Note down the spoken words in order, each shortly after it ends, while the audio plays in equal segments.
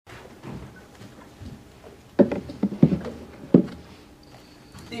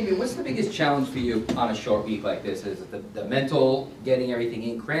Damien, what's the biggest challenge for you on a short week like this? Is it the mental, getting everything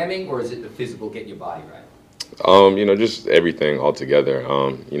in, cramming, or is it the physical, getting your body right? Just everything all together.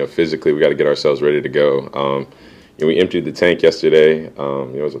 Physically, we got to get ourselves ready to go. We emptied the tank yesterday.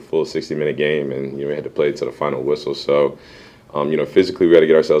 It was a full 60-minute game, and we had to play to the final whistle. So, physically, we got to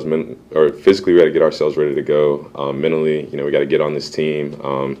get ourselves ready to go. Mentally, we got to get on this team.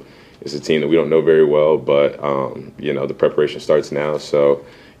 It's a team that we don't know very well, but the preparation starts now. So,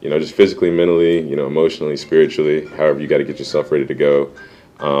 just physically, mentally, emotionally, spiritually, however you got to get yourself ready to go.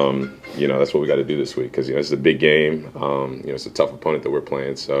 That's what we got to do this week because it's a big game. It's a tough opponent that we're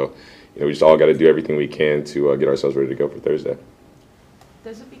playing. So, we just all got to do everything we can to get ourselves ready to go for Thursday.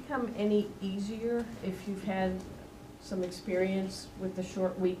 Does it become any easier if you've had some experience with the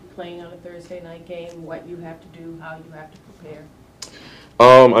short week playing on a Thursday night game, what you have to do, how you have to prepare?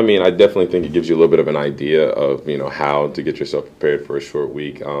 I definitely think it gives you a little bit of an idea of, how to get yourself prepared for a short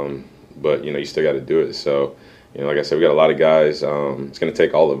week. But, you still got to do it. So, like I said, we got a lot of guys. It's going to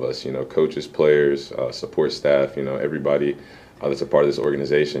take all of us, coaches, players, support staff, everybody that's a part of this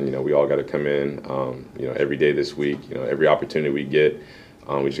organization. We all got to come in, every day this week, every opportunity we get.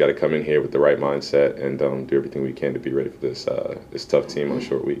 We just got to come in here with the right mindset and do everything we can to be ready for this tough team on a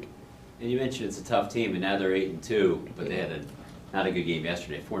short week. And you mentioned it's a tough team, and now they're 8-2, but they had not a good game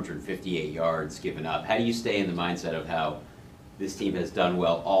yesterday, 458 yards given up. How do you stay in the mindset of how this team has done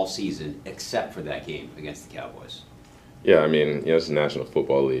well all season except for that game against the Cowboys? Yeah, it's the National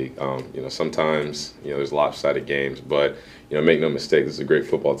Football League. Sometimes, there's lopsided games, but, make no mistake, this is a great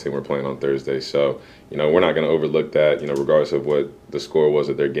football team we're playing on Thursday. So, we're not going to overlook that, regardless of what the score was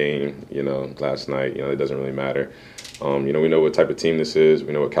of their game, last night. It doesn't really matter. We know what type of team this is.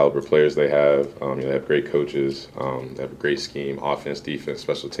 We know what caliber players they have. They have great coaches. They have a great scheme, offense, defense,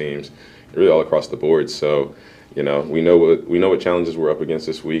 special teams, really all across the board. So, we know what challenges we're up against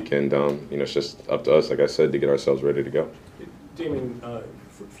this week, and it's just up to us, like I said, to get ourselves ready to go. Damien,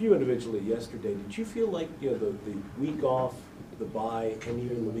 for you individually yesterday, did you feel like the week off, the bye, and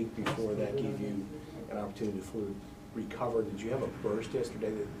even the week before that gave you an opportunity to fully recover? Did you have a burst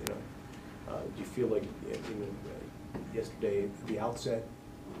yesterday that did you feel like yesterday at the outset,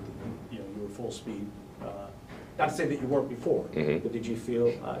 you were full speed? Not to say that you weren't before, but did you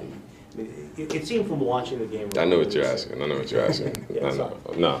feel? It seemed from watching the game. I know what you're asking. Yeah,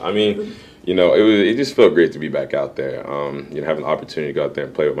 it just felt great to be back out there. Having the opportunity to go out there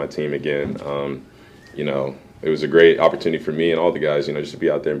and play with my team again. It was a great opportunity for me and all the guys, just to be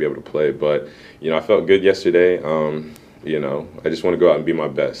out there and be able to play. But, I felt good yesterday. I just want to go out and be my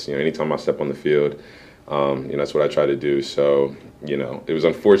best. Anytime I step on the field, that's what I try to do. So, it was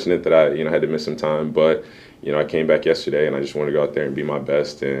unfortunate that I, had to miss some time, but, I came back yesterday and I just wanted to go out there and be my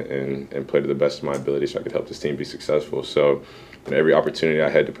best and play to the best of my ability so I could help this team be successful. So, every opportunity I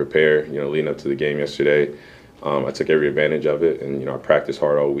had to prepare, leading up to the game yesterday, I took every advantage of it, and I practiced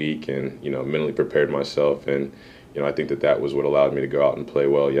hard all week and mentally prepared myself, and I think that was what allowed me to go out and play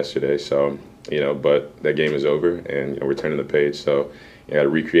well yesterday. So but that game is over, and we're turning the page. So I got to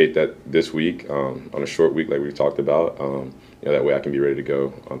recreate that this week on a short week like we talked about. That way I can be ready to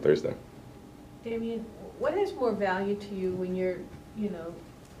go on Thursday. Damien, what has more value to you when you're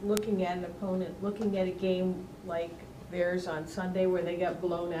looking at an opponent, looking at a game like theirs on Sunday where they got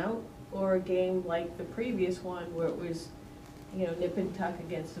blown out, or a game like the previous one where it was, nip and tuck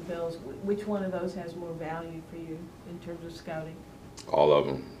against the Bills? Which one of those has more value for you in terms of scouting? All of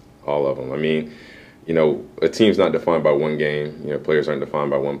them. A team's not defined by one game. Players aren't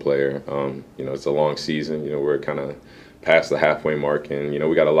defined by one player. It's a long season. We're kind of past the halfway mark, and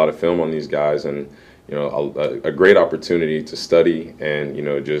we got a lot of film on these guys, and a great opportunity to study and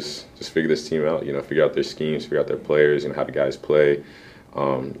just figure this team out. Figure out their schemes, figure out their players, how the guys play.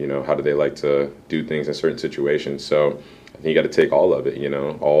 How do they like to do things in certain situations? So I think you got to take all of it.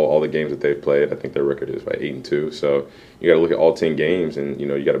 All the games that they've played. I think their record is 8-2. So you got to look at all 10 games, and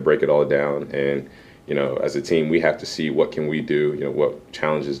you got to break it all down. And as a team, we have to see what can we do. What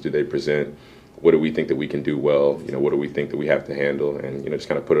challenges do they present? What do we think that we can do well? What do we think that we have to handle? And just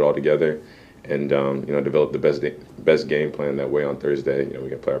kind of put it all together, and develop the best game plan. That way on Thursday, we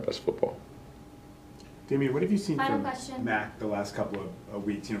can play our best football. Damien, what have you seen Final from question. Mac the last couple of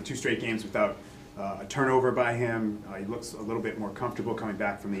weeks? 2 straight games without a turnover by him. He looks a little bit more comfortable coming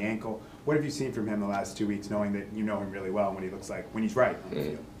back from the ankle. What have you seen from him the last 2 weeks, knowing that you know him really well and what he looks like when he's right on the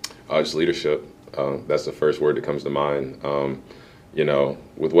field? Just leadership. That's the first word that comes to mind.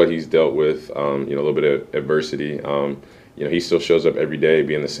 With what he's dealt with, a little bit of adversity, he still shows up every day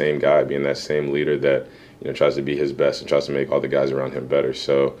being the same guy, being that same leader that, tries to be his best and tries to make all the guys around him better.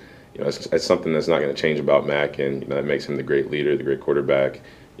 So, it's something that's not going to change about Mac, and that makes him the great leader, the great quarterback,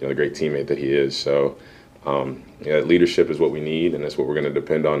 the great teammate that he is. So, yeah, leadership is what we need, and that's what we're going to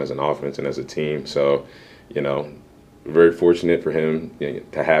depend on as an offense and as a team. So, very fortunate for him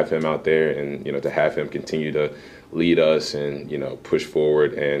to have him out there, and to have him continue to lead us and push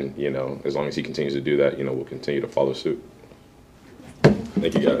forward. And as long as he continues to do that, we'll continue to follow suit.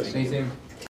 Thank you, guys. Thanks, Sam.